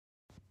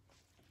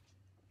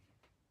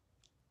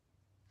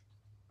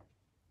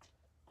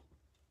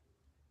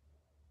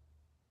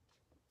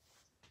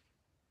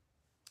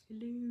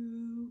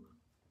Hello.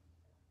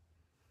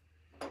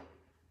 I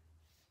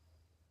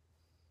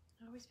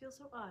always feel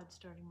so odd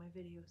starting my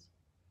videos.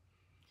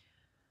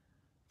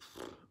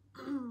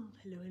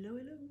 Hello, hello,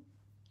 hello.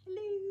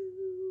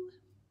 Hello.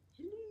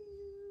 Hello.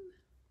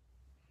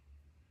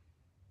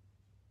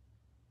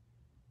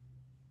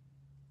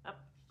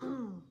 Up.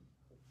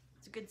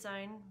 It's a good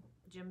sign.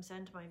 Jim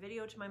sent my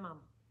video to my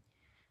mom.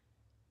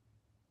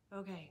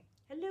 Okay.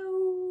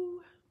 Hello.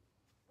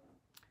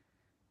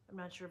 I'm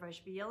not sure if I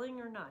should be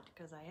yelling or not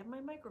because I have my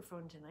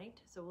microphone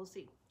tonight, so we'll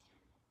see.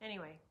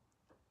 Anyway.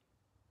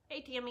 Hey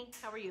Tammy,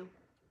 how are you?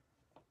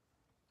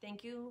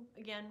 Thank you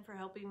again for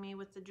helping me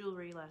with the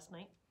jewelry last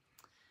night.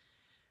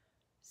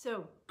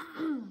 So,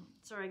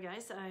 sorry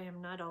guys, I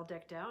am not all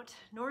decked out,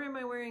 nor am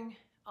I wearing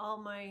all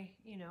my,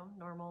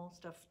 normal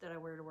stuff that I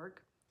wear to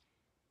work.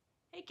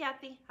 Hey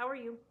Kathy, how are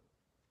you?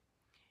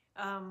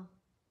 And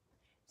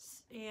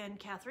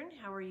Catherine,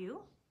 how are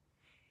you?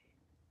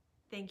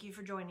 Thank you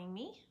for joining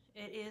me.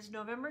 It is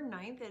November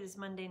 9th. It is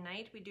Monday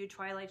night. We do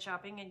Twilight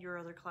shopping at Your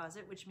Other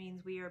Closet, which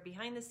means we are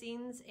behind the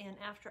scenes and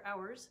after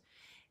hours.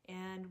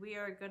 And we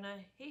are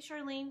gonna, hey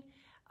Charlene,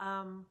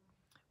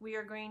 we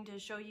are going to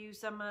show you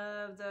some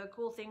of the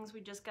cool things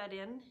we just got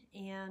in.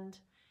 And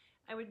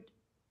I would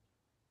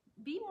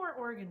be more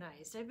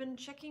organized. I've been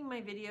checking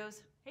my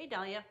videos. Hey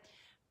Dahlia.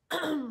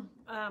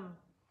 I've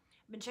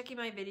been checking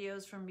my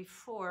videos from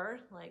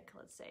before, like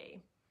let's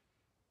say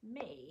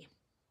May,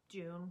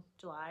 June,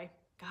 July.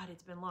 God,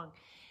 it's been long.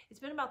 It's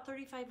been about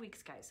 35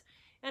 weeks, guys.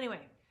 Anyway,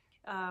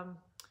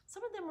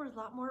 some of them were a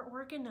lot more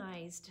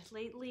organized.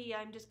 Lately,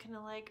 I'm just kind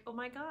of like, oh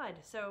my God.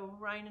 So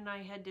Ryan and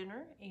I had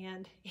dinner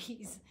and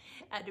he's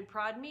had to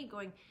prod me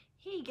going,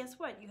 hey, guess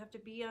what? You have to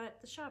be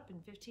at the shop in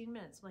 15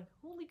 minutes. I'm like,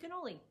 holy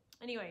cannoli.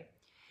 Anyway,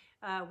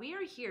 we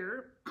are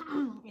here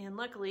and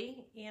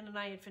luckily, Ann and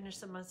I had finished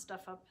some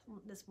stuff up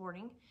this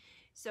morning.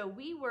 So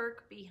we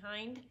work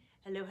behind,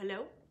 hello,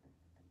 hello.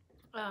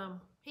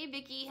 Hey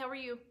Vicky, how are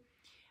you?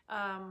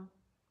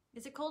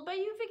 Is it cold by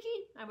you,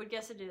 Vicky? I would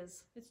guess it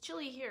is. It's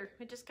chilly here.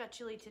 It just got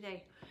chilly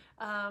today.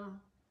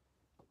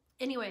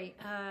 Anyway,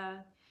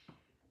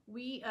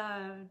 we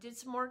did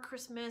some more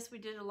Christmas. We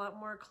did a lot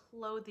more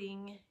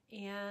clothing,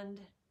 and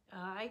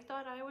I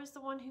thought I was the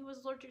one who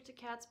was allergic to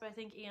cats, but I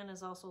think Ann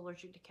is also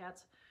allergic to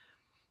cats.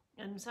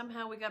 And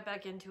somehow we got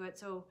back into it,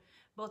 so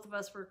both of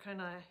us were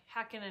kind of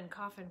hacking and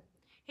coughing.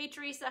 Hey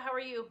Teresa, how are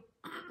you?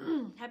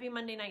 Happy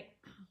Monday night.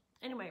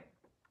 Anyway.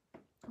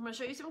 I'm going to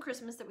show you some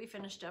Christmas that we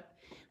finished up.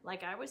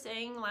 Like I was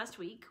saying last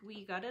week,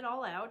 we got it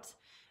all out.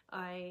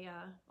 I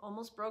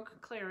almost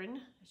broke Claren.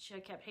 She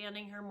kept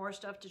handing her more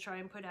stuff to try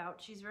and put out.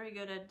 She's very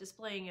good at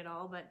displaying it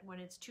all, but when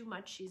it's too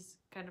much, she's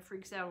kind of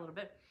freaks out a little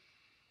bit.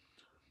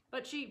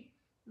 But she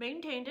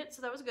maintained it,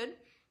 so that was good.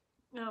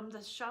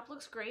 The shop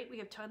looks great. We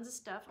have tons of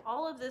stuff.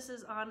 All of this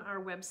is on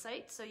our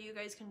website, so you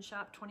guys can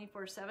shop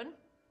 24/7.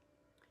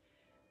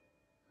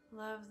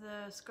 Love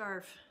the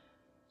scarf.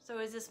 So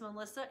is this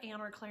Melissa,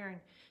 Ann, or Claren?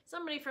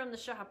 Somebody from the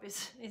shop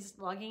is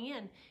logging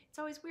in. It's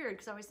always weird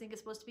because I always think it's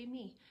supposed to be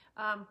me.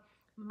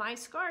 My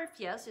scarf,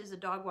 yes, is a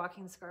dog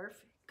walking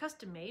scarf,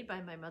 custom made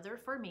by my mother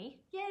for me.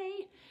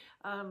 Yay!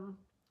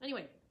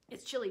 Anyway,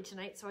 it's chilly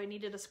tonight, so I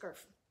needed a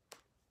scarf.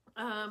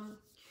 We're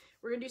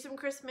gonna do some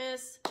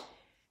Christmas,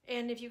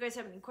 and if you guys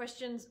have any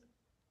questions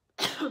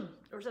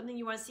or something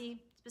you want to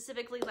see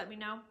specifically, let me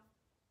know.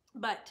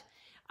 But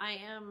I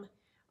am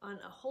on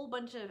a whole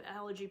bunch of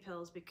allergy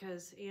pills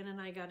because Ann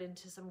and I got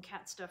into some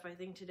cat stuff, I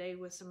think, today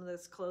with some of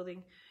this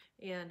clothing.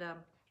 And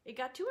it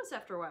got to us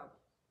after a while.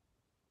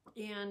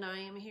 And I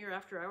am here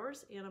after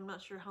hours, and I'm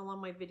not sure how long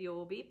my video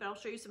will be, but I'll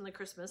show you some of the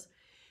Christmas.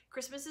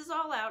 Christmas is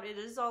all out. It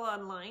is all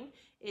online.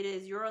 It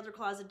is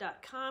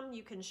yourothercloset.com.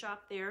 You can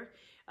shop there.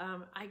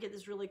 I get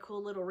this really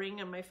cool little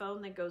ring on my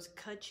phone that goes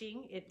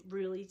ka-ching. It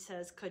really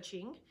says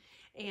ka-ching.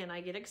 And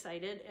I get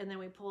excited, and then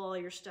we pull all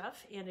your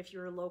stuff, and if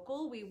you're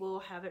local, we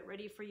will have it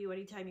ready for you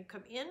anytime you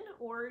come in,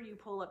 or you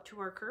pull up to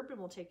our curb and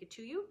we'll take it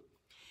to you.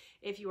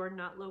 If you are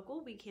not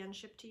local, we can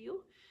ship to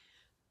you.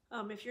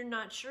 If you're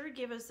not sure,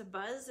 give us a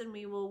buzz and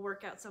we will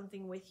work out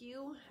something with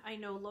you. I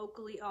know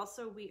locally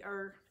also we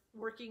are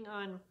working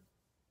on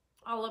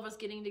all of us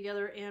getting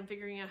together and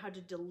figuring out how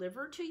to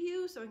deliver to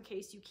you, so in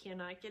case you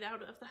cannot get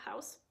out of the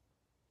house,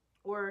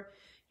 or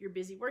you're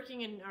busy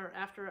working and or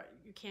after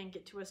you can't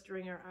get to us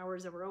during our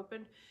hours that we're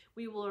open,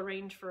 we will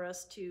arrange for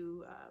us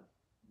to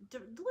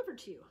deliver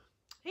to you.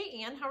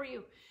 Hey Ann, how are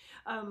you?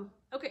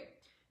 Okay,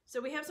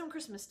 so we have some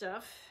Christmas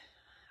stuff.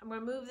 I'm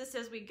gonna move this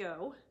as we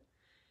go.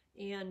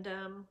 And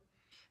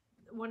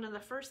one of the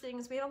first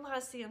things, we have a lot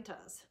of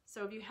Santas.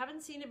 So if you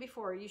haven't seen it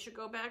before, you should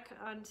go back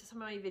onto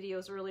some of my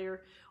videos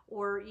earlier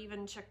or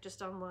even check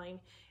just online.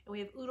 And we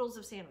have oodles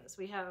of Santas.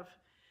 We have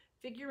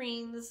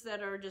figurines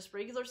that are just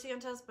regular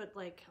Santas, but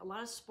like a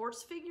lot of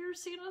sports figure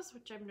Santas,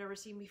 which I've never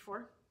seen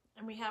before.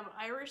 And we have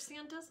Irish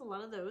Santas, a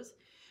lot of those.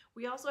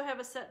 We also have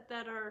a set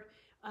that are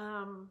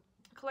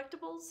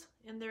collectibles,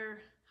 and they're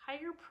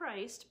higher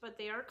priced, but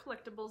they are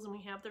collectibles, and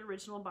we have the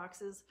original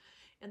boxes,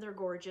 and they're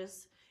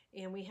gorgeous,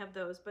 and we have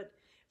those. But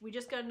We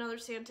just got another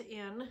Santa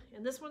in,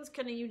 and this one's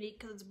kind of unique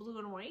because it's blue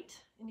and white,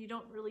 and you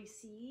don't really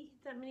see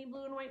that many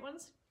blue and white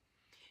ones.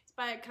 It's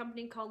by a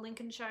company called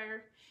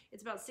Lincolnshire.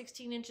 It's about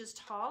 16 inches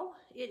tall.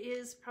 It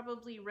is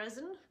probably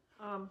resin.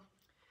 I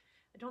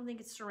don't think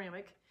it's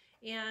ceramic.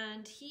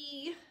 And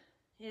he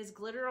is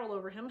glitter all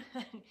over him.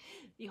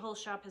 The whole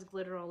shop has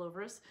glitter all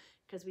over us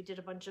because we did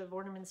a bunch of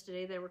ornaments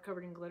today that were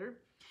covered in glitter.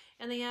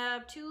 And they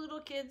have two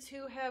little kids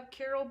who have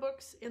carol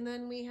books, and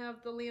then we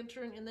have the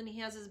lantern, and then he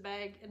has his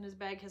bag, and his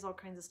bag has all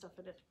kinds of stuff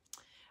in it.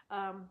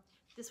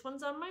 This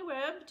one's on my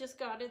web, just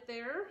got it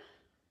there.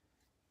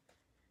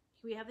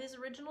 We have his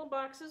original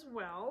box as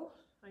well.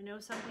 I know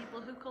some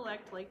people who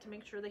collect like to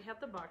make sure they have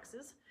the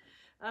boxes.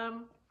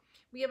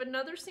 We have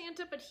another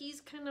Santa, but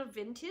he's kind of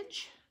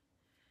vintage.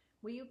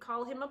 We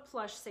call him a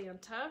plush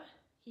Santa.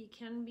 He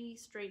can be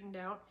straightened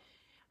out.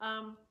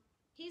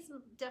 He's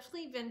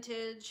definitely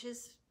vintage.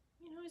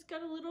 He's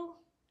got a little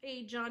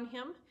age on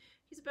him.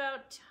 He's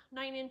about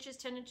 9 inches,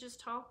 10 inches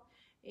tall.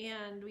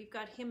 And we've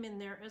got him in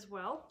there as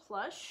well,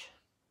 plush.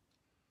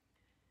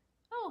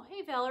 Oh,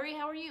 hey Valerie,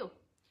 how are you?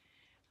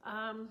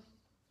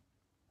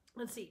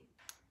 Let's see.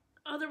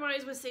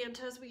 Otherwise with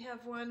Santas, we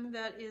have one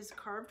that is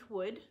carved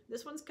wood.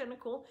 This one's kind of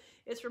cool.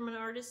 It's from an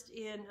artist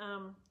in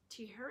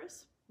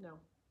Tijeras? No,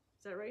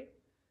 is that right?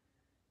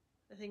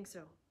 I think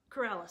so.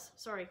 Corrales,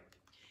 sorry.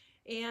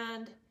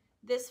 And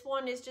this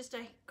one is just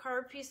a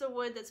carved piece of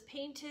wood that's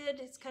painted.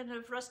 It's kind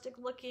of rustic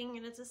looking,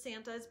 and it's a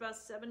Santa. It's about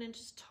 7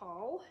 inches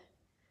tall.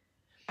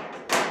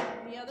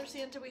 The other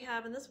Santa we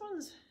have, and this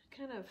one's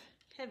kind of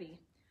heavy.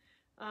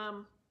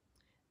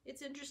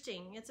 It's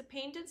interesting. It's a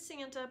painted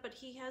Santa, but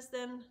he has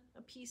then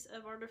a piece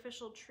of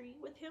artificial tree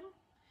with him.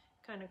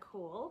 Kind of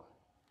cool.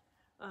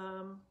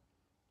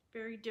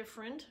 Very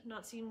different.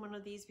 Not seen one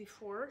of these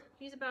before.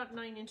 He's about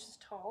 9 inches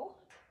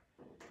tall.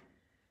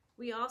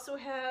 We also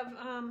have,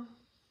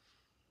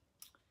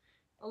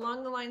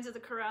 along the lines of the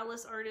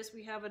Corrales artist,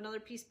 we have another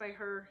piece by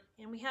her.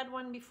 And we had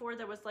one before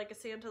that was like a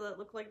Santa that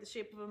looked like the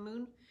shape of a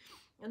moon.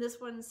 And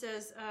this one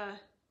says,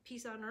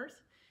 peace on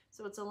earth.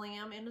 So it's a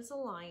lamb and it's a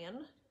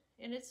lion.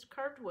 And it's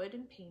carved wood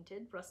and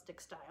painted,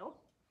 rustic style.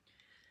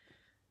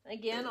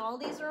 Again, all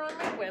these are on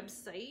my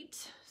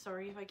website.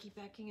 Sorry if I keep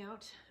backing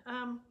out.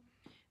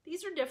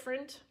 These are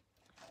different.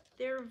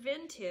 They're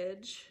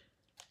vintage.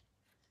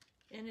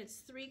 And it's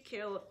 3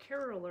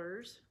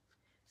 carolers.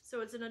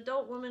 So it's an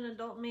adult woman,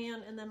 adult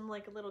man, and then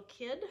like a little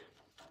kid.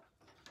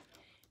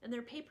 And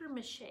they're paper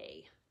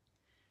mache.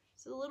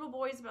 So the little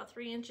boy's about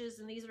 3 inches,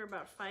 and these are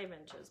about 5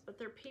 inches. But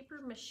they're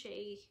paper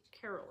mache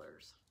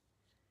carolers.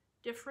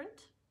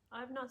 Different.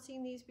 I've not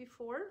seen these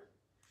before.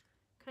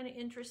 Kind of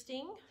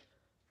interesting.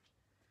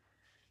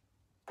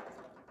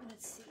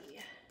 Let's see.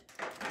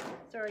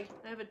 Sorry,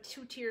 I have a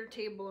 2-tier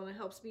table and it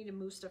helps me to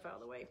move stuff out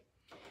of the way.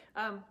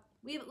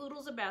 We have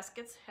oodles of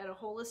baskets. Had a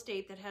whole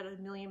estate that had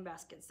 1 million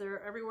baskets.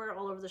 They're everywhere,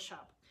 all over the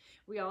shop.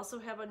 We also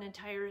have an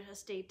entire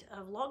estate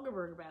of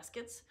Longaberger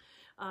baskets.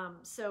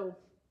 So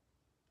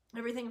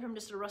everything from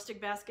just a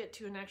rustic basket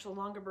to an actual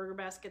Longaberger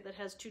basket that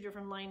has 2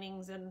 different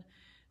linings and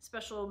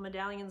special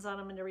medallions on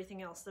them and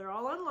everything else. They're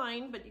all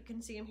online, but you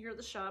can see them here at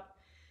the shop.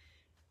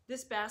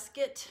 This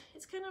basket,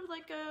 it's kind of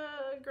like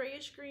a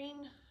grayish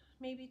green,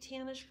 maybe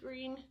tannish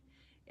green,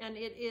 and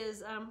it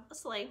is a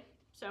sleigh.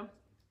 So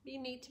be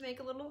neat to make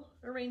a little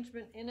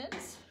arrangement in it.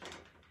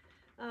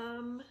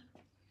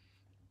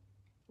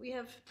 We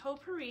have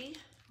potpourri.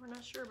 We're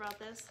not sure about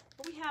this,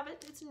 but we have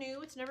it. It's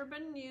new. It's never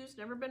been used,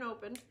 never been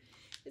opened.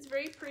 It's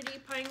very pretty.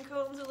 Pine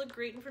cones that look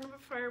great in front of a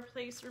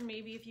fireplace, or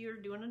maybe if you're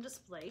doing a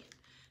display.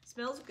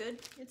 Smells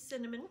good. It's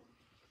cinnamon.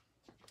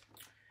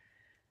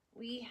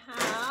 We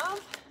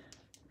have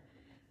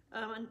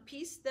a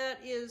piece that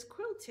is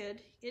quilted.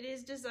 It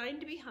is designed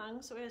to be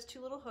hung, so it has 2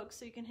 little hooks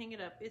so you can hang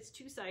it up. It's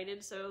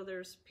 2-sided, so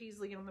there's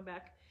paisley on the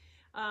back.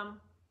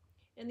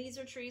 And these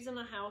are trees in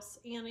a house,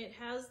 and it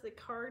has the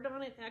card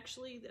on it,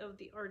 actually, of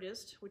the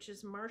artist, which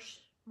is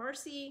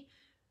Marcy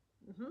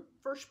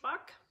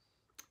Furschbach,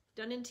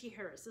 done in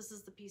Tijeras. This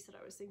is the piece that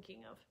I was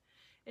thinking of.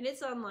 And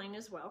it's online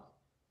as well.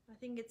 I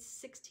think it's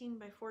 16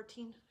 by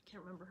 14. I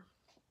can't remember.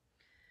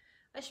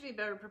 I should be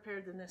better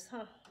prepared than this,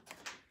 huh?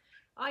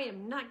 I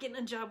am not getting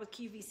a job with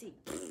QVC.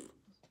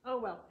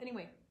 Oh well,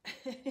 anyway.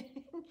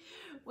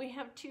 We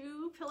have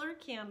 2 pillar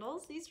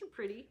candles. These are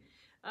pretty.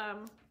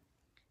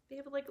 They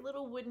have like a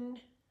little wooden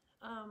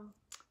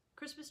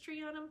Christmas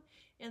tree on them,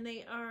 and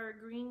they are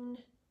green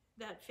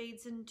that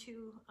fades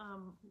into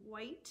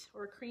white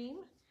or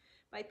cream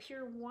by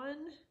Pier 1,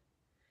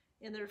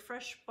 and they're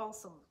fresh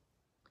balsam.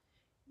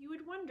 You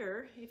would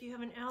wonder if you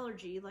have an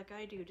allergy like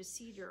I do to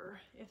cedar,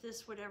 if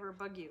this would ever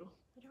bug you.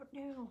 I don't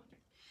know.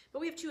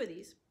 But we have 2 of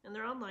these, and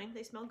they're online.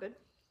 They smell good.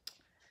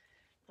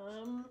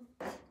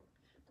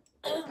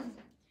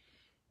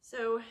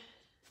 So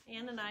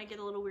Ann and I get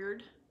a little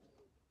weird.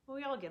 Well,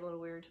 we all get a little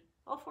weird.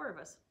 All 4 of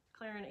us.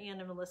 Claire and Ann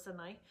and Melissa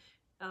and I.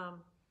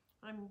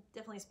 I'm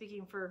definitely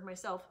speaking for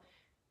myself.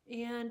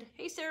 And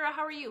hey Sarah,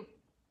 how are you?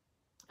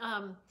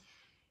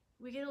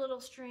 We get a little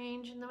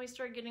strange, and then we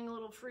start getting a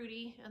little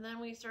fruity, and then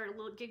we start a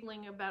little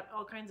giggling about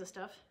all kinds of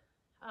stuff.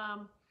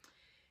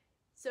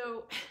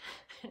 So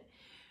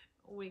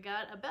we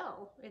got a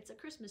bell. It's a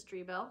Christmas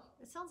tree bell.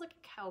 It sounds like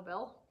a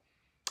cowbell.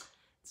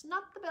 It's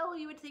not the bell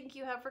you would think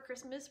you have for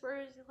Christmas where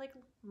it's like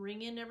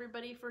ringing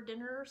everybody for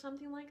dinner or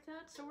something like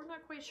that. So we're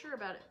not quite sure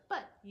about it.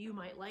 But you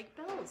might like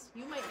bells.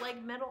 You might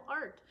like metal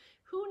art.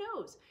 Who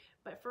knows?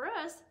 But for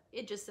us,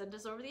 it just sent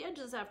us over the edge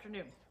this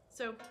afternoon.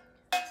 So,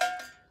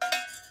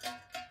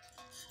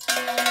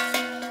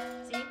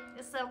 see,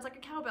 it sounds like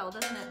a cowbell,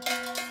 doesn't it?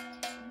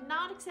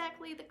 Not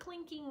exactly the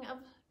clinking of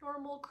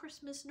normal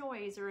Christmas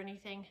noise or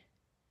anything.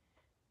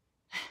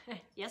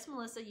 Yes,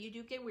 Melissa, you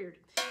do get weird.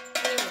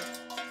 Anyway,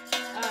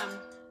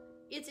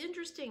 it's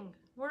interesting.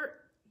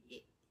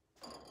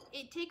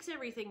 It takes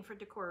everything for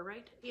decor,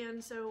 right?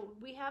 And so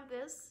we have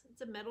this.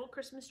 It's a metal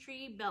Christmas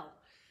tree bell.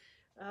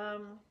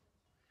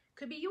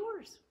 Could be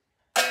yours.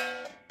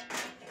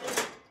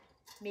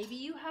 Maybe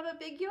you have a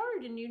big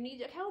yard and you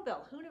need a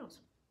cowbell. Who knows?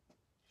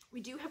 We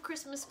do have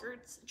Christmas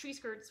skirts, tree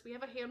skirts. We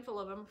have a handful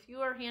of them. A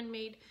few are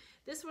handmade.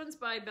 This one's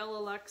by Bella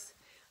Lux.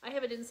 I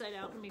have it inside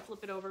out. Let me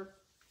flip it over.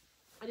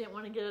 I didn't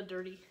want to get it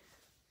dirty.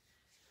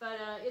 But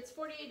it's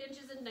 48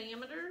 inches in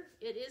diameter.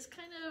 It is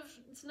kind of,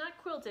 it's not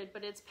quilted,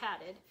 but it's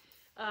padded.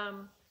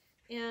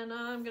 And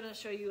I'm going to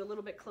show you a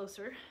little bit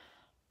closer.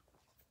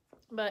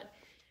 But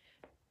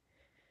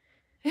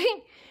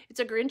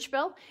it's a Grinch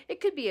bell. It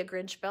could be a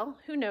Grinch bell.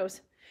 Who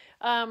knows?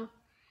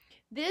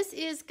 This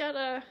is got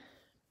a,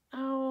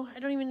 oh, I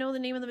don't even know the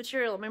name of the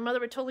material. My mother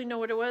would totally know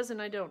what it was,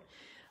 and I don't.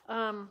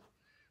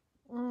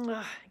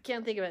 I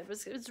can't think of it.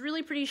 It's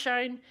really pretty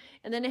shine,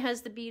 and then it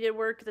has the beaded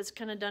work that's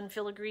kind of done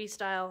filigree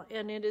style,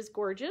 and it is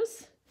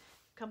gorgeous.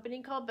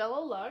 Company called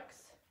Bella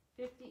Lux,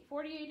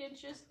 48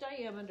 inches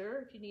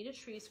diameter if you need a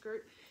tree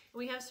skirt. And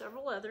we have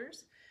several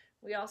others.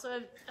 We also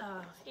have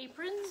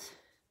aprons.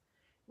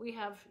 We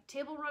have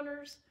table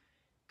runners,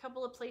 a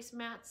couple of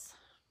placemats,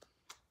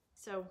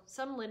 so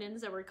some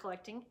linens that we're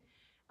collecting.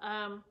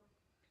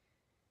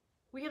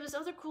 We have this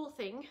other cool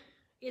thing.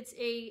 It's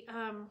a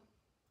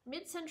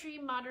mid-century,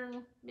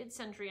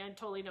 mid-century, I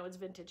totally know it's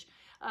vintage,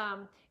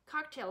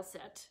 cocktail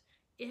set.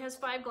 It has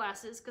 5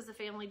 glasses because the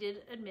family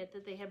did admit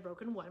that they had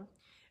broken one.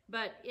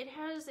 But it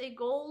has a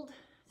gold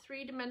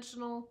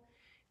 3-dimensional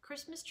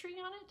Christmas tree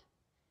on it.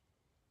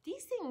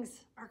 These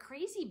things are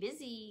crazy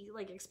busy,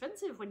 like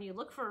expensive when you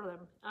look for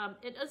them.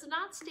 It is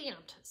not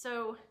stamped.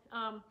 So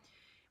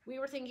we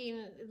were thinking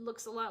it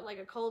looks a lot like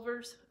a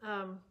Culver's,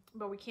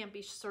 but we can't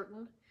be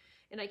certain.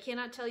 And I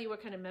cannot tell you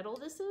what kind of metal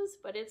this is,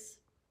 but it's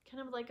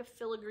kind of like a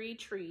filigree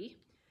tree.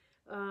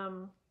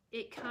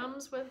 It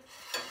comes with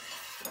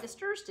the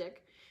stir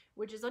stick,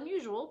 which is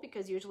unusual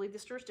because usually the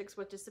stir stick's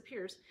what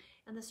disappears.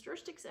 And the stir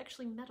stick's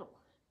actually metal.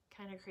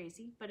 Kind of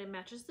crazy, but it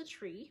matches the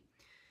tree.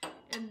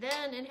 And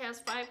then it has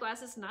 5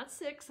 glasses, not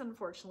 6,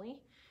 unfortunately.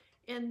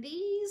 And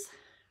these,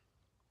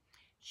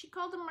 she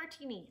called them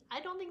martini. I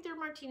don't think they're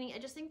martini. I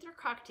just think they're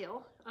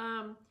cocktail.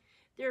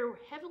 They're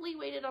heavily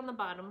weighted on the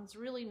bottom. It's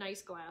really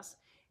nice glass.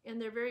 And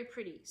they're very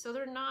pretty. So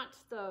they're not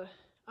the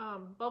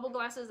bubble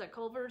glasses that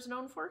Culver's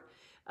known for.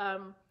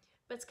 But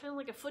it's kind of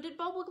like a footed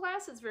bubble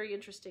glass. It's very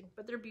interesting.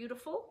 But they're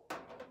beautiful.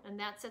 And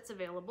that set's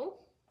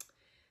available.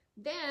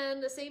 Then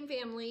the same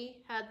family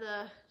had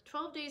the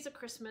 12 Days of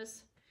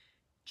Christmas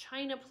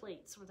China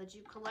plates that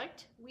you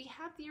collect. We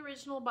have the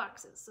original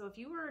boxes. So if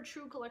you are a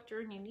true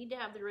collector and you need to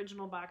have the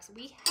original box,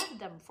 we have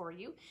them for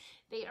you.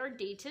 They are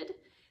dated.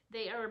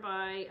 They are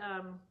by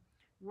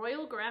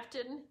Royal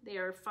Grafton. They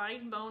are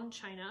fine bone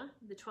china.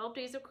 The 12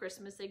 Days of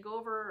Christmas. They go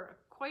over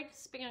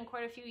span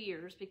quite a few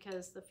years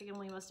because the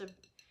family must have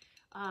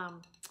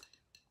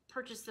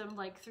purchased them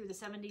like through the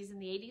 70s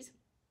and the 80s.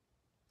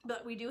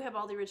 But we do have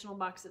all the original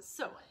boxes.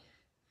 So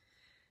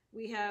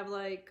we have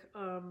like,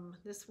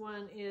 this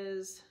one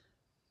is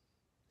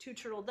 2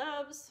 turtle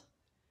doves,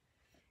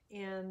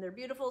 and they're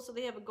beautiful. So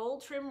they have a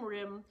gold trim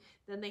rim,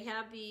 then they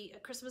have the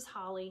Christmas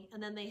holly,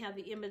 and then they have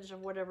the image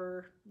of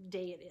whatever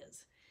day it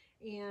is.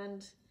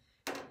 And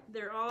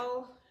they're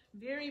all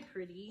very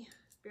pretty,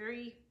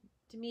 very,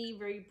 to me,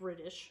 very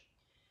British.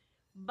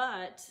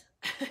 But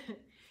as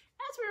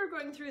we were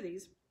going through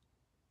these,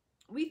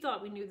 we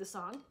thought we knew the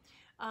song.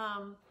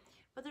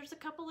 But there's a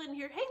couple in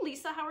here. Hey,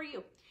 Lisa, how are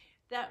you?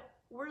 That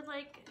we're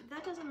like,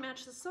 that doesn't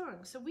match the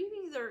song. So we've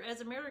either, as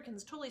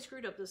Americans, totally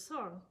screwed up this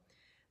song,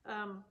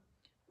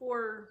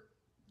 or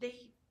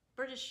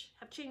British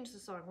have changed the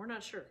song. We're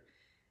not sure.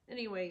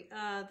 Anyway,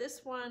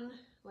 this one,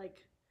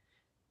 like,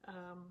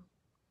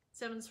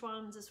 7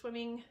 swans are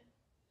swimming.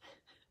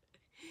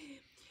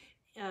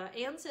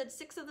 Anne said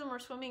 6 of them are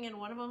swimming and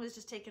 1 of them is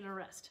just taking a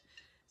rest.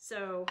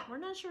 So we're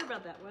not sure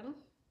about that one.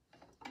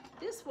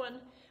 This one,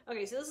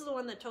 okay, so this is the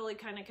one that totally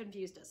kind of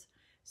confused us.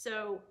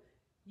 So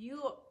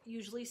you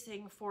usually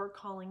sing for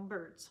calling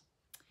birds.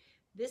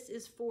 This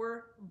is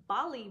for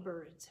bolly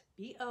birds,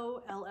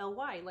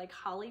 B-O-L-L-Y, like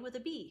holly with a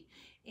B.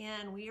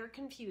 And we are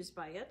confused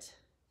by it.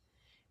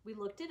 We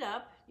looked it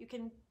up. You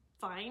can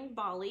find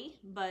bolly,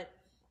 but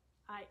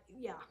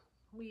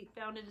we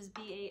found it as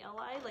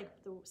B-A-L-I, like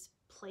the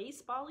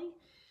place bolly.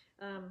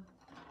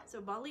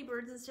 So bolly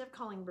birds instead of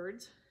calling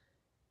birds.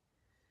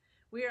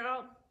 We are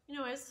all,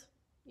 as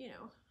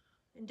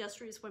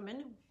industrious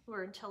women who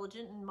are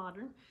intelligent and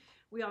modern.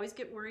 We always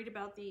get worried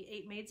about the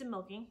 8 maids and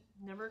milking.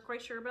 Never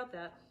quite sure about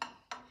that.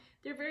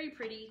 They're very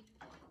pretty,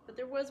 but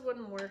there was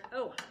one more.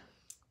 Oh,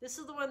 this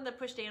is the one that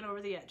pushed Anne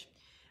over the edge.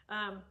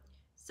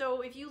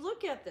 So if you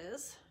look at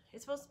this,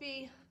 it's supposed to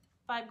be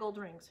 5 gold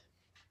rings.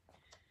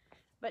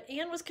 But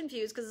Anne was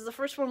confused because it's the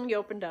first one we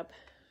opened up.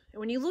 And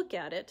when you look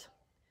at it,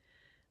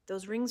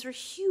 those rings are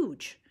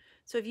huge.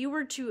 So if you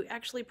were to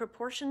actually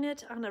proportion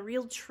it on a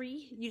real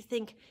tree, you'd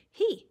think,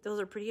 hey, those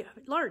are pretty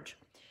large.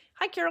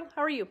 Hi, Carol,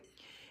 how are you?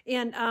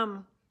 And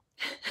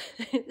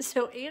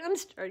so Anne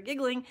started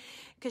giggling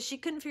because she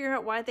couldn't figure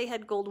out why they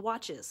had gold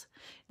watches.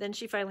 Then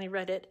she finally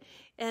read it.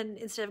 And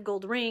instead of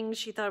gold rings,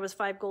 she thought it was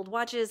 5 gold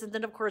watches. And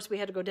then, of course, we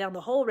had to go down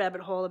the whole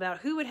rabbit hole about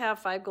who would have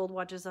 5 gold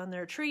watches on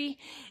their tree.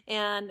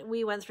 And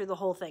we went through the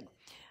whole thing.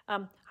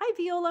 Hi,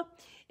 Viola.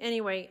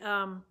 Anyway,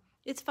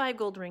 it's 5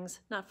 gold rings,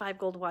 not 5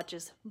 gold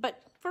watches.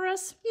 But for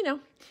us, you know,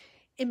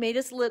 it made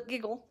us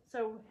giggle.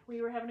 So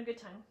we were having a good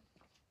time.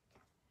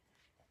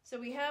 So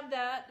we have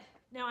that.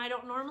 Now, I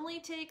don't normally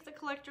take the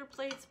collector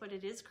plates, but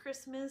it is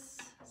Christmas,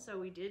 so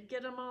we did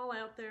get them all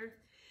out there.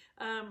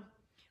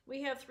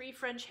 We have 3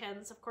 French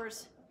hens. Of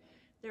course,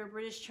 they're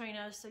British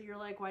China, so you're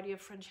like, why do you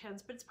have French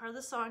hens? But it's part of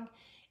the song,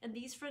 and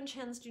these French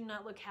hens do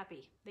not look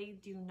happy. They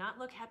do not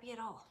look happy at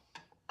all.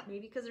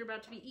 Maybe because they're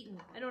about to be eaten.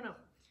 I don't know.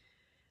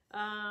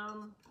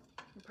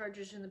 The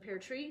partridge in the pear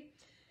tree.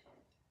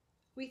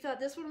 We thought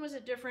this one was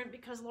different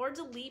because Lords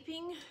of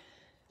Leaping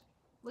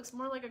looks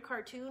more like a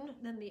cartoon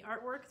than the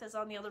artwork that's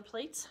on the other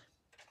plates.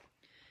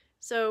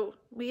 So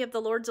we have the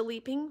Lords of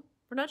Leaping.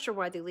 We're not sure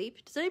why they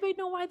leap. Does anybody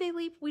know why they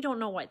leap? We don't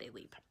know why they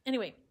leap.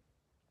 Anyway,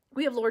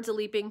 we have Lords of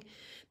Leaping.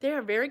 They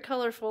are very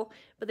colorful,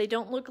 but they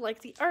don't look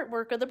like the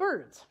artwork of the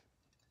birds.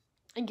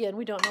 Again,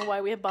 we don't know why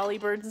we have bolly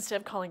birds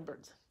instead of calling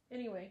birds.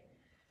 Anyway,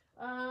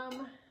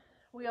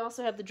 we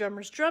also have the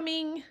drummers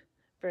drumming,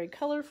 very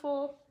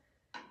colorful,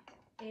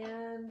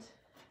 and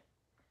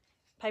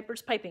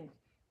pipers piping,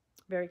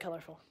 very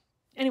colorful.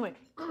 Anyway,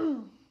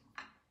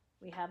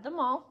 we have them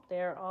all.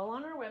 They're all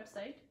on our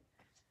website.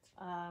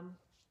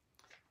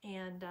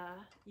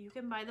 You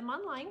can buy them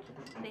online.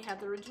 They have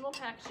the original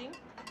packaging.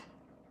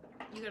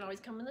 You can always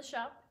come in the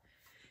shop.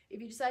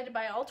 If you decide to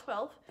buy all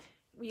 12,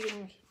 you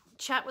can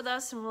chat with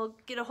us and we'll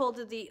get a hold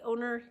of the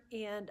owner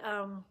and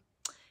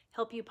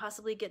help you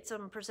possibly get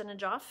some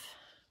percentage off.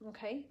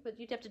 Okay, but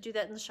you'd have to do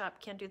that in the shop.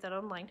 Can't do that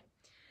online.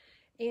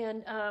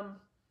 And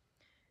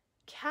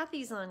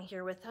Kathy's on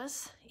here with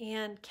us.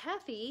 And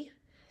Kathy,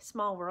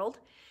 Small World,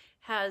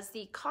 has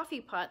the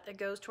coffee pot that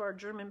goes to our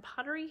German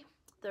pottery,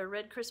 the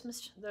red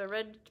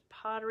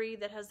pottery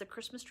that has the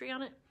Christmas tree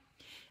on it.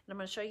 And I'm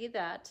going to show you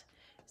that.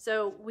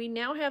 So we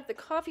now have the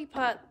coffee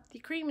pot, the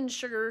cream and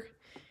sugar,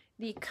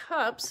 the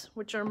cups,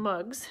 which are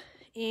mugs,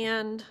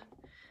 and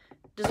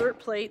dessert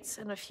plates,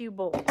 and a few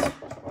bowls.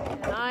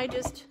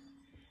 And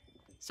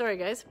sorry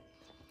guys,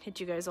 hit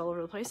you guys all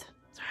over the place.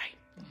 Sorry.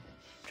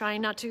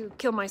 Trying not to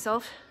kill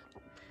myself.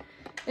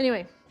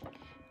 Anyway,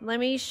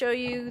 let me show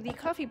you the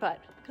coffee pot,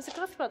 because the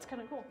coffee pot's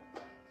kind of cool.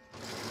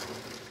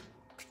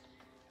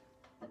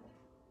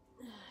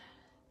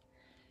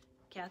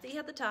 Kathy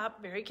had the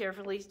top very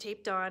carefully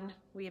taped on.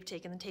 We have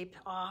taken the tape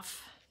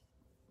off.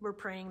 We're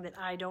praying that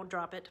I don't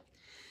drop it.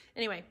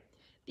 Anyway,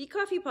 the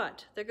coffee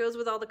pot that goes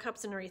with all the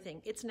cups and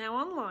everything. It's now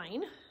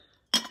online.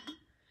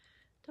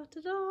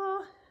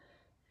 Da-da-da.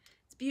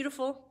 It's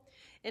beautiful,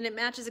 and it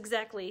matches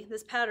exactly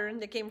this pattern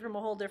that came from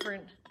a whole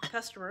different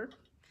customer.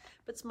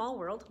 But Small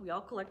World, we all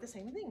collect the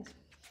same things.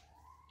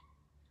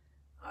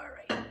 All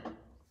right,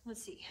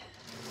 let's see.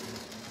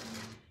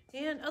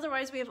 And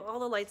otherwise, we have all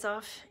the lights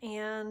off,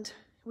 and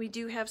we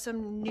do have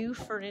some new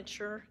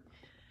furniture.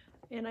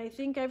 And I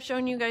think I've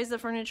shown you guys the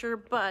furniture,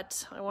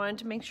 but I wanted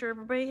to make sure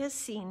everybody has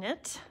seen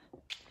it.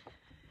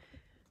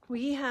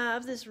 We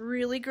have this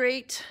really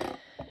great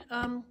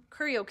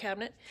curio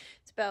cabinet.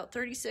 It's about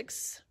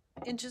 36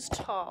 inches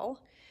tall.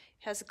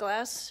 It has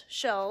glass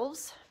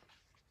shelves.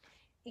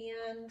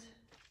 And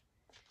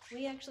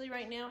we actually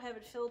right now have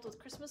it filled with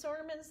Christmas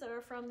ornaments that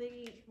are from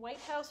the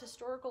White House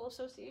Historical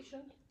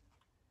Association.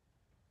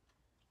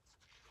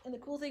 And the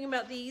cool thing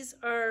about these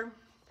are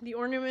the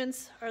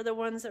ornaments are the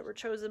ones that were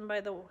chosen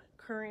by the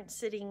current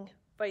sitting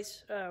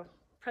vice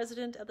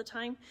president at the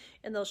time,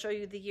 and they'll show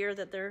you the year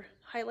that they're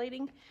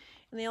highlighting.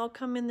 And they all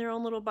come in their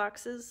own little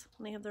boxes,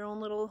 and they have their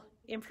own little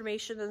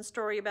information and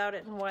story about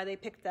it and why they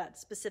picked that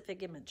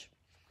specific image.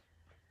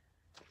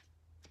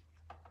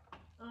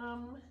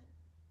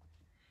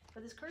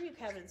 But this curio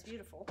cabinet is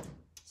beautiful.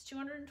 It's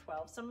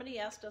 $212. Somebody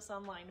asked us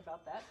online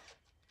about that.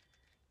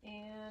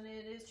 And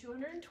it is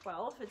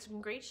 $212. It's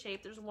in great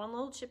shape. There's one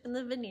little chip in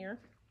the veneer,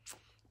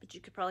 but you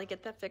could probably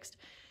get that fixed.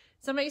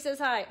 Somebody says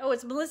hi. Oh,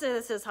 it's Melissa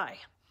that says hi.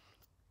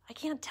 I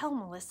can't tell,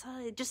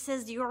 Melissa. It just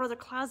says you're the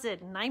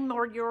closet, and I'm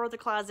you're the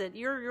closet.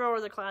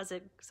 You're the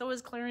closet. So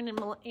is Claren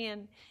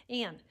and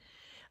Anne.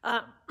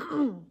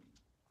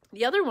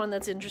 The other one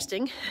that's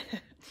interesting,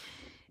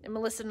 and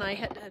Melissa and I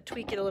had to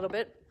tweak it a little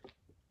bit,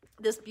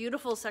 this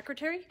beautiful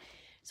secretary.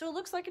 So it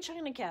looks like a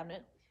china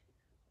cabinet,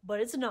 but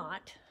it's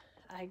not.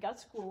 I got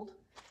schooled.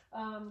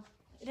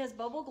 It has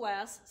bubble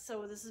glass,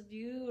 so this is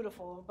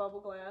beautiful bubble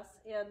glass,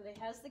 and it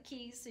has the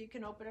keys so you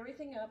can open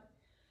everything up.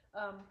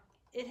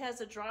 It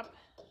has a drop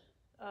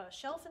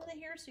shelf in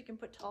here so you can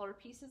put taller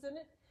pieces in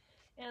it.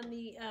 And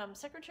the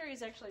secretary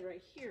is actually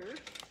right here.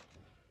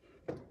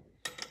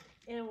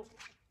 And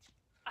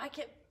I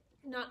kept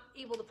not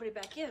able to put it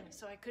back in,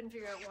 so I couldn't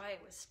figure out why it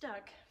was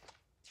stuck.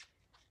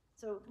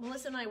 So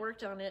Melissa and I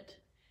worked on it.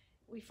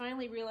 We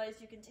finally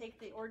realized you can take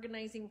the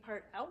organizing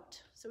part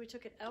out. So we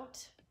took it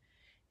out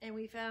and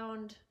we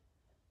found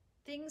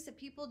things that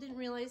people didn't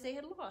realize they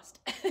had lost.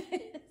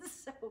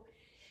 So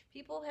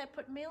people had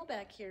put mail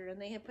back here,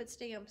 and they had put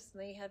stamps,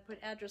 and they had put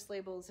address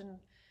labels, and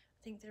I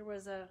think there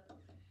was a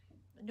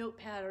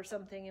notepad or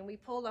something, and we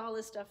pulled all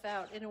this stuff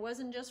out. And it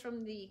wasn't just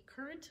from the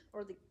current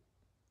or the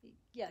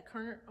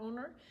current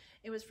owner.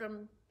 It was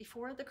from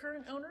before the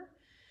current owner.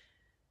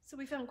 So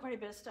we found quite a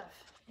bit of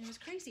stuff. It was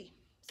crazy.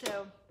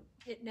 So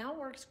it now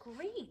works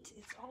great.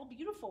 It's all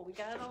beautiful. We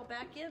got it all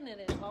back in,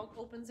 and it all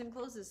opens and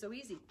closes so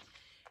easy.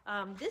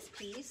 This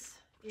piece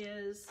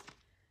is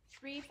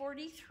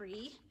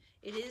 $343.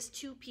 It is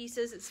 2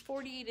 pieces. It's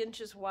 48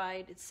 inches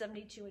wide. It's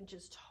 72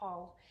 inches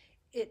tall.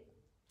 It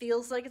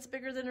feels like it's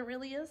bigger than it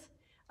really is.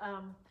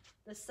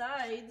 The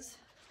sides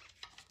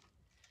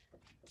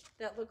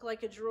that look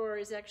like a drawer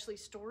is actually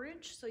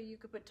storage, so you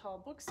could put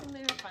tall books in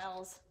there,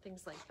 files,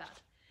 things like that.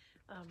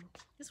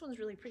 This one's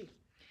really pretty.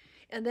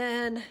 And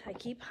then I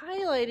keep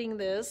highlighting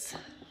this.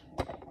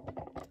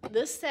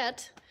 This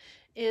set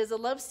is a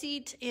love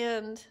seat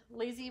and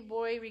lazy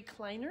boy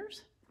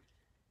recliners.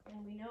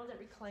 And we know that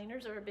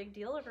recliners are a big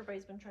deal.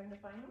 Everybody's been trying to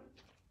find them.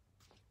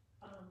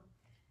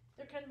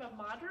 They're kind of a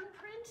modern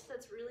print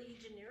that's really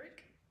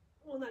generic.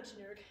 Well, not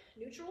generic,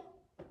 neutral.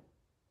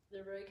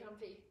 They're very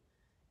comfy.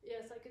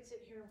 Yes, I could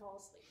sit here and fall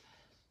asleep.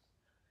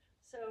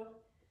 So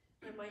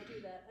I might do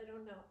that. I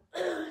don't know.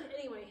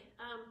 Anyway,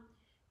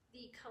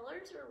 the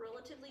colors are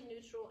relatively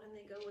neutral, and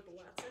they go with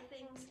lots of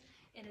things.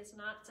 And it's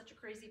not such a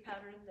crazy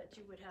pattern that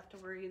you would have to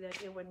worry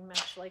that it wouldn't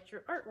match like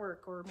your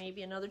artwork or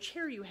maybe another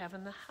chair you have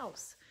in the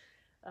house.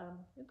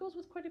 It goes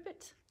with quite a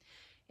bit.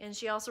 And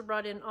she also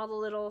brought in all the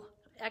little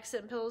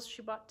accent pillows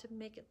she bought to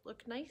make it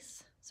look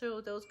nice.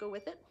 So those go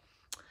with it.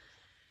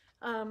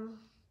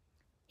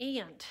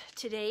 And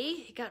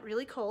today it got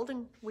really cold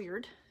and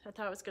weird. I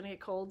thought it was going to get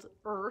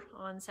colder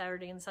on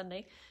Saturday and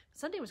Sunday.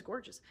 Sunday was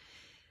gorgeous.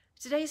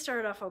 Today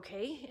started off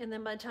okay, and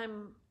then by the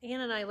time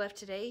Ann and I left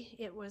today,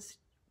 it was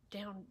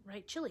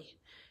downright chilly,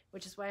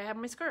 which is why I have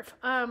my scarf.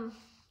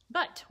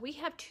 But we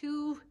have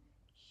 2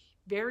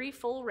 very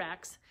full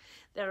racks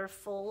that are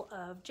full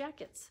of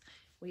jackets.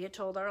 We had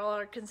told all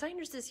our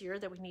consigners this year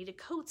that we needed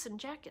coats and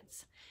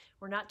jackets.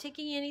 We're not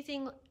taking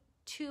anything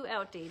too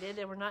outdated,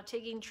 and we're not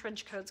taking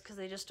trench coats because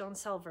they just don't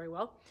sell very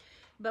well.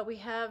 But we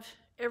have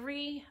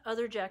every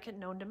other jacket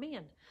known to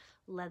man.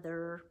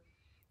 Leather,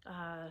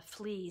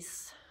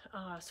 fleece,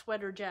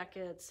 sweater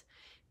jackets,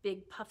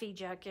 big puffy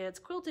jackets,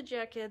 quilted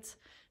jackets,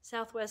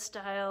 Southwest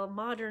style,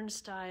 modern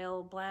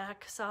style,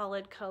 black,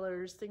 solid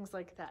colors, things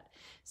like that.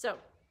 So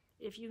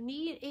if you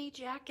need a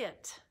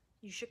jacket,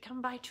 you should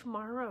come by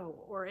tomorrow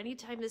or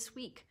anytime this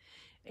week.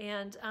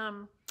 And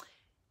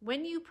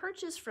when you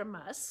purchase from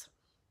us,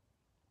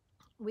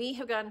 we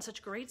have gotten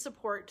such great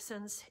support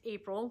since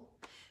April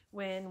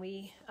when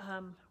we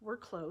were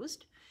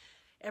closed.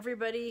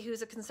 Everybody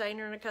who's a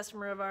consignor and a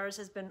customer of ours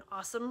has been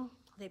awesome.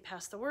 They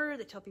pass the word,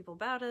 they tell people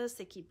about us,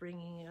 they keep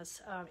bringing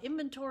us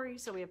inventory,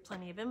 so we have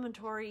plenty of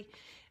inventory.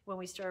 When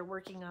we started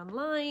working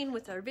online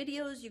with our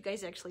videos, you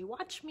guys actually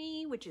watch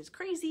me, which is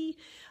crazy.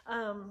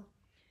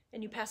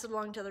 And you pass it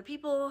along to other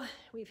people.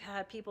 We've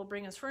had people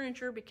bring us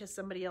furniture because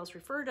somebody else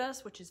referred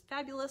us, which is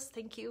fabulous,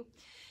 thank you.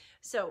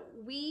 So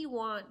we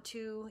want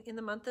to, in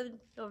the month of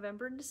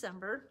November and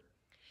December,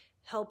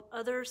 help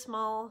other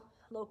small,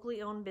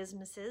 locally owned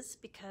businesses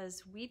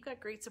because we've got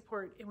great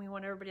support and we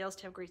want everybody else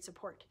to have great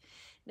support.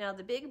 Now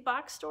the big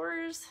box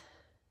stores,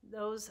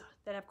 those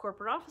that have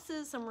corporate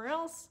offices somewhere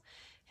else,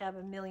 have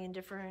a million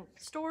different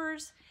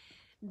stores.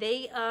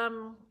 They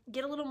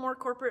get a little more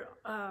corporate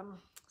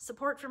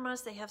support from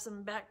us. They have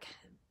some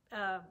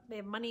they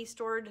have money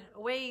stored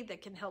away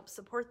that can help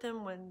support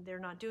them when they're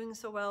not doing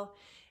so well.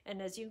 And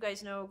as you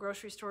guys know,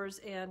 grocery stores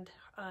and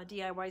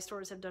DIY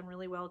stores have done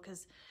really well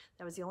because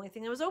that was the only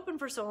thing that was open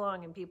for so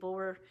long and people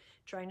were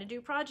trying to do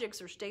projects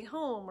or stay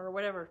home or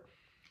whatever.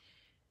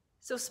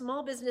 So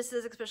small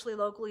businesses, especially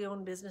locally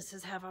owned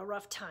businesses, have a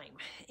rough time.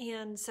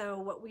 And so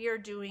what we are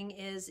doing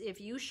is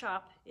if you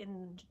shop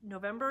in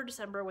November or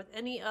December with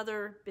any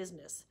other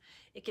business,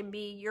 it can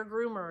be your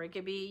groomer, it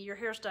could be your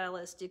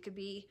hairstylist, it could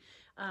be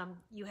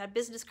you had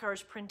business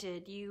cards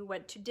printed, you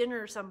went to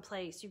dinner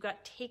someplace, you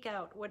got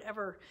takeout,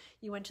 whatever,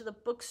 you went to the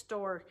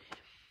bookstore.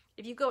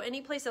 If you go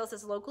any place else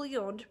that's locally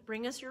owned,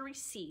 bring us your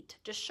receipt,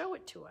 just show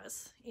it to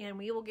us, and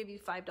we will give you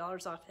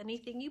 $5 off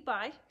anything you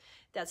buy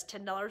that's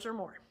 $10 or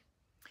more.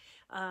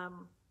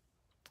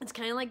 It's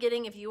kind of like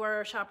getting, if you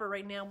are a shopper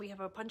right now, we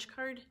have a punch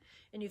card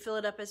and you fill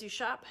it up as you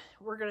shop.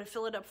 We're going to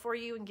fill it up for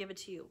you and give it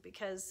to you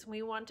because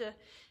we want to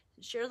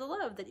share the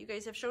love that you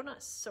guys have shown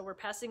us. So we're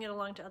passing it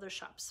along to other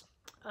shops.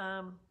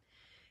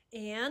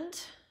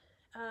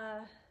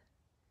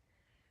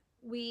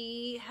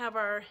 We have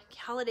our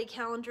holiday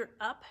calendar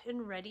up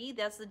and ready.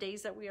 That's the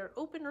days that we are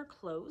open or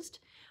closed.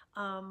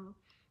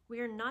 We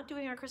are not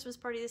doing our Christmas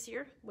party this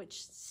year,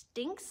 which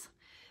stinks,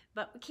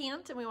 but we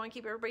can't, and we want to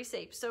keep everybody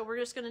safe. So we're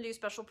just going to do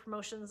special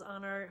promotions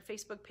on our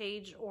Facebook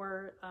page,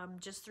 or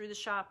just through the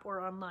shop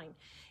or online.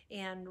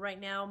 And right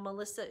now,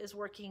 Melissa is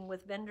working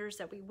with vendors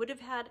that we would have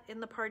had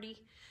in the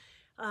party,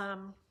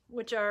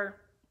 which are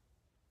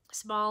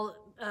small,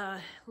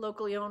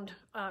 locally owned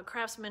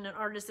craftsmen and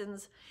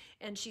artisans,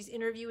 and she's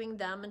interviewing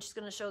them, and she's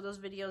going to show those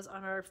videos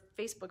on our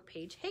Facebook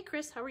page. Hey,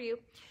 Chris, how are you?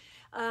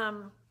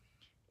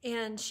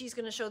 And she's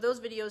going to show those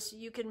videos so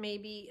you can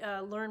maybe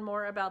learn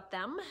more about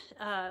them.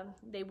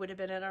 They would have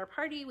been at our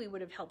party. We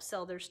would have helped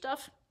sell their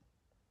stuff.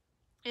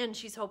 And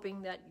she's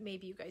hoping that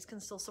maybe you guys can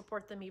still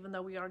support them even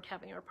though we aren't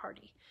having our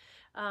party.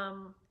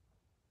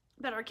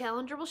 But our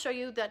calendar will show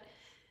you that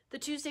the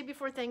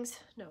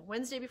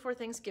Wednesday before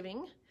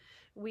Thanksgiving,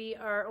 we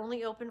are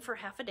only open for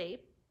half a day.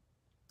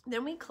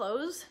 Then we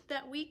close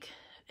that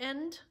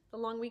weekend, the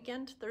long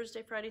weekend,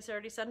 Thursday, Friday,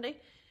 Saturday,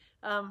 Sunday.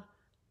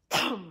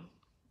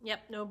 Yep,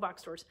 no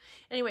box stores.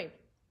 Anyway,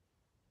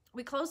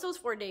 we close those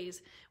 4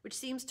 days, which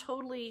seems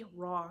totally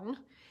wrong,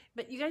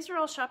 but you guys are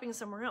all shopping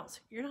somewhere else.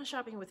 You're not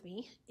shopping with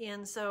me.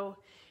 And so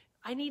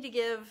I need to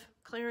give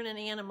Claren and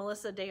Ann and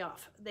Melissa a day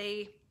off.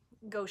 They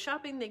go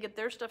shopping, they get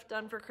their stuff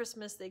done for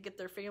Christmas, they get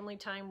their family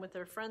time with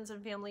their friends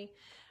and family.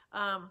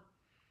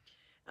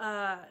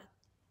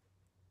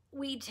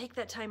 We take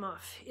that time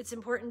off. It's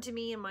important to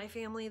me and my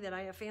family that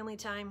I have family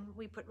time.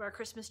 We put our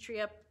Christmas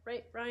tree up,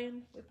 right,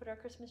 Ryan? We put our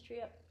Christmas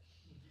tree up.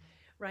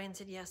 Ryan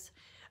said yes.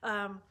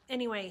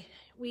 Anyway,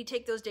 we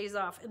take those days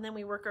off, and then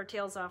we work our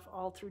tails off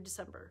all through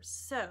December.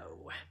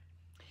 So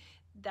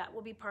that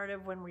will be part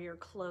of when we are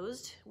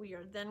closed. We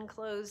are then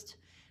closed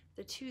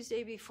the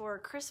Tuesday before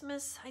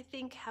Christmas. I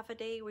think half a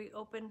day we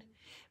open.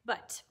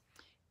 But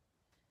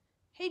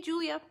hey,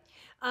 Julia,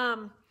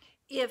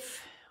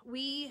 if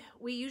we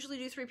usually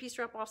do 3-piece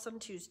drop-offs on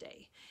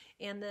Tuesday,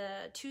 and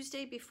the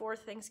Tuesday before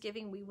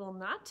Thanksgiving we will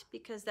not,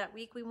 because that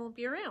week we won't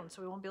be around,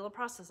 so we won't be able to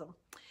process them.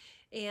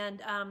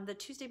 And the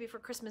Tuesday before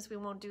Christmas, we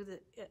won't do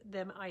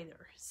them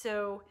either.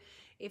 So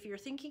if you're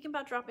thinking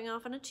about dropping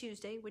off on a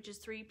Tuesday, which is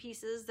 3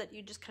 pieces that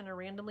you just kind of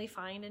randomly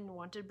find and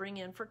want to bring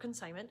in for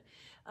consignment,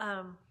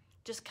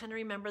 just kind of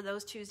remember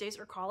those Tuesdays,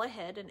 or call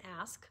ahead and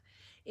ask.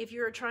 If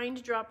you're trying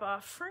to drop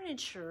off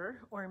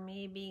furniture, or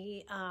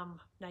maybe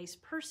nice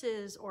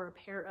purses or a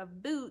pair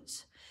of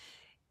boots,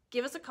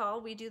 give us a call.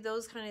 We do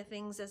those kind of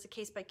things as a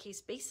case-by-case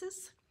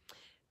basis.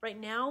 Right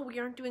now, we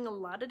aren't doing a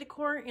lot of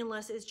decor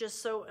unless it's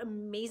just so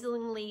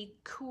amazingly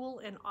cool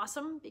and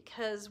awesome,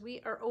 because we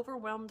are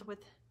overwhelmed with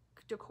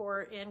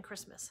decor and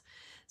Christmas.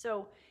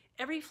 So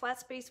every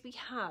flat space we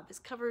have is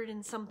covered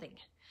in something.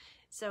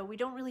 So we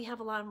don't really have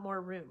a lot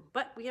more room,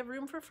 but we have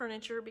room for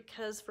furniture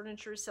because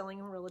furniture is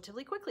selling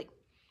relatively quickly.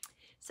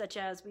 Such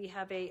as we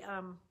have a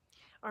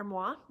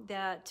armoire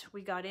that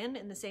we got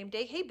in the same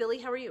day. Hey, Billy,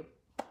 how are you?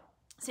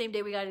 Same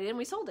day we got it in,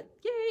 we sold it.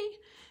 Yay!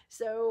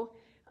 So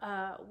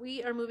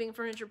we are moving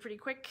furniture pretty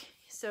quick.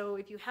 So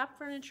if you have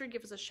furniture,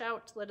 give us a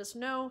shout, let us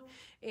know,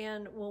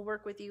 and we'll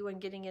work with you on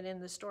getting it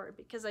in the store,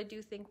 because I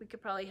do think we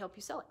could probably help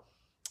you sell it.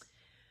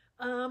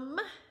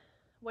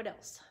 What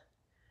else?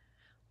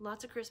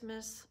 Lots of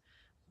Christmas,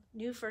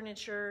 new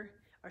furniture,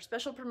 our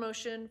special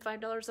promotion,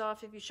 $5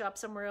 off if you shop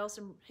somewhere else.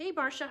 And hey,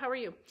 Marcia, how are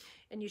you?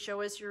 And you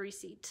show us your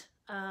receipt.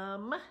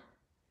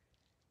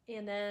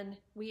 And then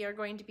we are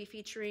going to be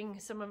featuring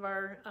some of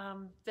our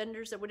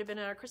vendors that would have been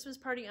at our Christmas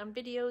party on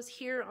videos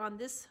here on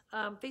this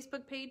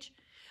Facebook page.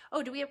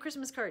 Oh, do we have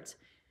Christmas cards?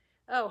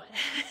 Oh,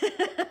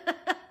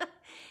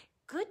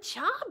 good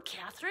job,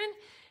 Catherine.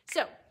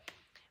 So,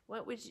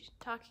 what was you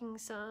talking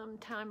some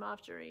time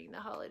off during the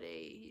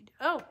holiday?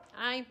 Oh,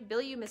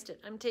 Billy, you missed it.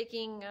 I'm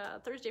taking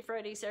Thursday,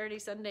 Friday, Saturday,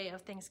 Sunday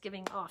of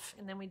Thanksgiving off,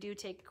 and then we do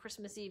take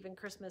Christmas Eve and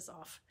Christmas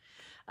off.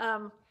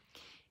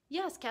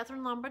 Yes,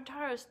 Catherine Lombard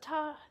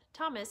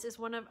Thomas is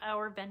one of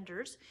our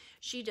vendors.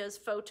 She does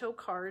photo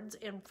cards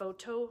and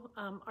photo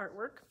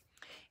artwork,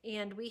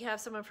 and we have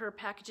some of her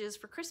packages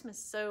for Christmas.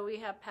 So we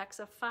have packs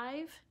of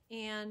 5,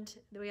 and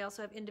we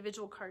also have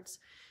individual cards.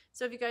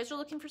 So if you guys are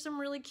looking for some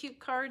really cute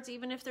cards,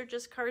 even if they're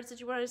just cards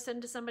that you want to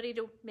send to somebody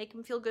to make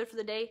them feel good for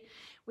the day,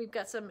 we've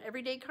got some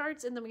everyday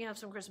cards, and then we have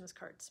some Christmas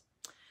cards.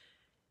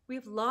 We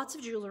have lots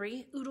of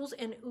jewelry, oodles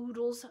and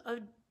oodles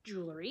of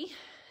jewelry.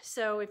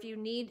 So if you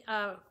need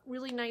a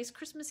really nice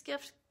Christmas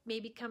gift,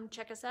 maybe come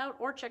check us out,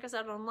 or check us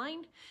out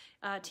online.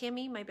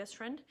 Tammy, my best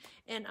friend,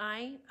 and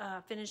I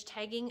finished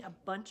tagging a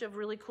bunch of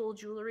really cool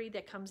jewelry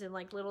that comes in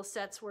like little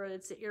sets where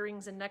it's the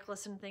earrings and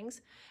necklace and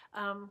things.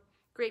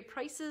 Great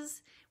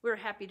prices. We're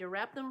happy to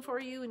wrap them for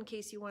you in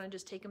case you want to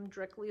just take them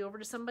directly over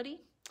to somebody.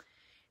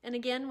 And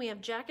again, we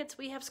have jackets,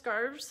 we have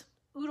scarves,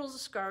 oodles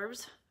of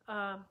scarves.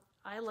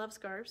 I love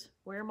scarves,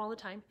 wear them all the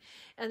time.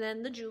 And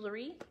then the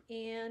jewelry,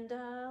 and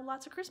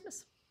lots of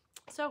Christmas.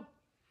 So,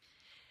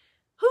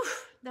 Whew,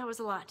 that was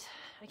a lot.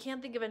 I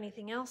can't think of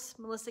anything else.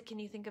 Melissa, can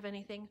you think of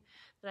anything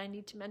that I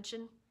need to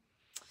mention?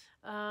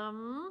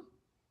 I'm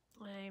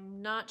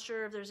not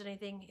sure if there's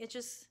anything. It's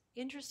just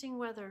interesting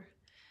weather.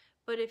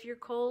 But if you're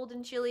cold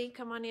and chilly,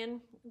 come on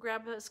in,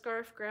 grab a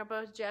scarf, grab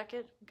a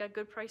jacket. Got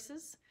good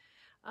prices.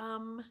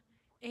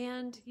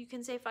 And you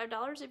can save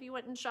 $5 if you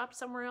went and shopped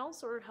somewhere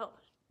else or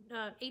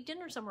ate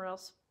dinner somewhere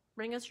else.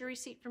 Bring us your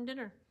receipt from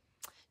dinner.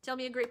 Tell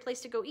me a great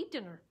place to go eat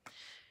dinner.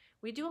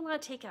 We do a lot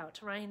of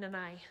takeout, Ryan and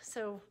I.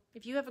 So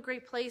if you have a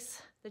great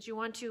place that you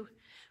want to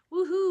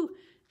woohoo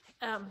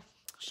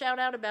shout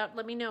out about,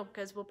 let me know,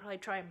 because we'll probably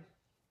try them.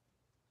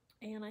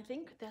 And I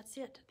think that's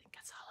it. I think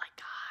that's all I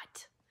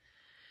got.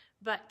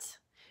 But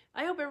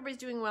I hope everybody's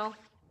doing well.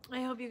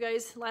 I hope you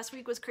guys, last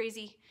week was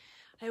crazy.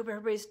 I hope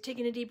everybody's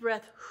taking a deep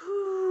breath.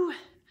 Whew,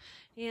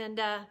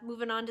 and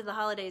moving on to the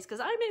holidays,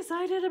 because I'm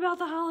excited about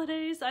the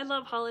holidays. I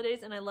love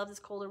holidays, and I love this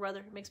colder weather.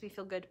 It makes me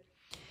feel good.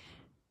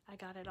 I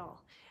got it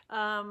all.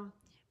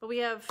 But we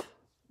have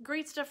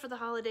great stuff for the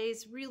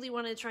holidays. Really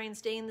want to try and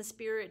stay in the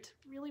spirit.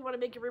 Really want to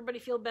make everybody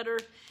feel better.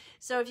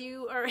 So if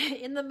you are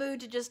in the mood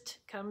to just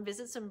come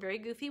visit some very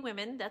goofy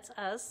women, that's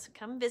us.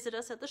 Come visit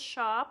us at the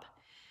shop.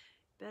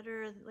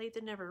 Better late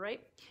than never,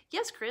 right?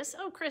 Yes, Chris.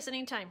 Oh, Chris,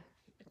 anytime.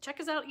 Check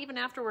us out even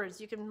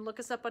afterwards. You can look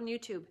us up on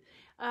YouTube.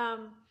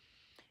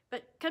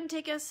 But come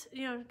take us,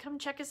 come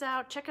check us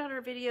out. Check out our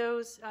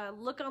videos.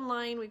 Look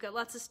online. We've got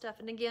lots of stuff.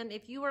 And again,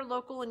 if you are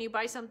local and you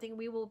buy something,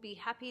 we will be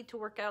happy to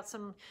work out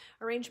some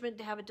arrangement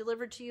to have it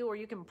delivered to you, or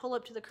you can pull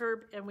up to the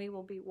curb and we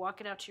will be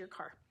walking out to your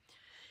car.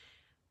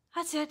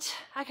 That's it.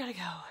 I gotta go.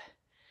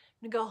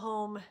 I'm gonna go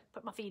home,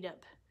 put my feet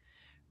up.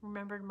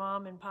 Remembered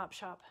Mom and Pop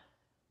Shop.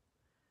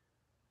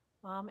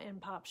 Mom and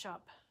Pop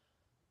Shop.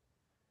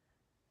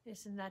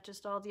 Isn't that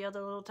just all the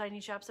other little tiny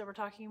shops that we're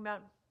talking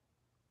about?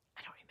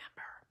 I don't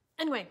remember.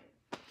 Anyway,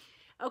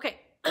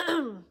 okay.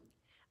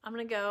 I'm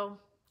going to go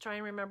try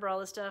and remember all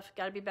this stuff.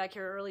 Got to be back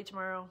here early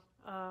tomorrow.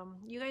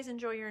 You guys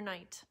enjoy your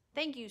night.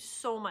 Thank you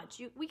so much.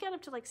 We got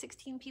up to like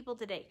 16 people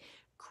today.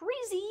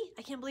 Crazy.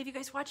 I can't believe you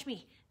guys watch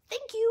me.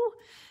 Thank you.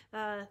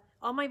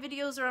 All my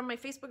videos are on my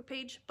Facebook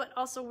page, but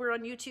also we're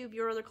on YouTube,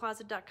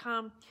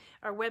 yourothercloset.com.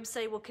 Our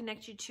website will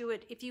connect you to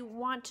it. If you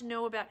want to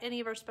know about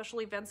any of our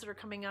special events that are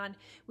coming on,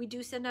 we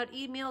do send out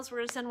emails. We're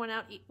going to send one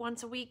out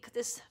once a week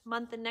this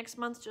month and next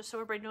month, just so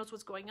everybody knows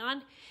what's going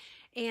on.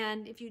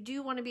 And if you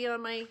do want to be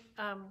on my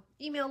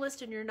email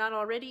list and you're not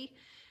already,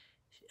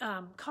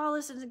 call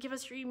us and give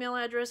us your email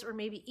address, or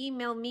maybe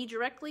email me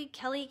directly,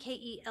 Kelly,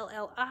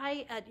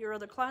 Kelli, at Your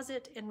Other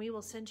Closet, and we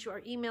will send you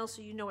our email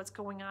so you know what's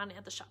going on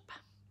at the shop.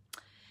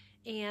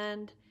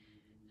 And,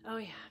 oh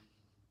yeah,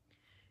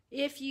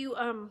 if you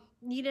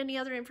need any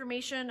other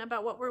information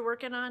about what we're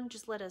working on,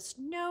 just let us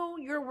know.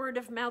 Your word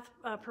of mouth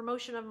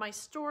promotion of my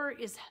store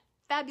is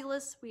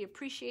fabulous. We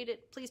appreciate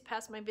it. Please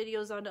pass my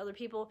videos on to other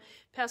people,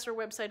 pass our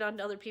website on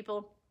to other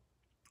people,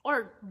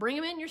 or bring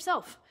them in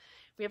yourself.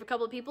 We have a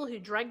couple of people who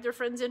dragged their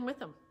friends in with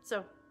them.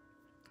 So,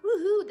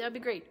 woohoo, that'd be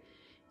great.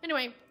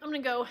 Anyway, I'm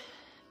going to go.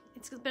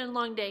 It's been a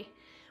long day.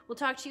 We'll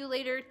talk to you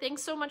later.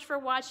 Thanks so much for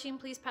watching.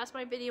 Please pass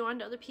my video on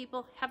to other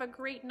people. Have a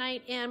great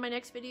night, and my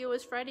next video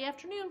is Friday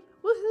afternoon.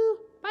 Woohoo!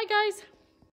 Bye, guys.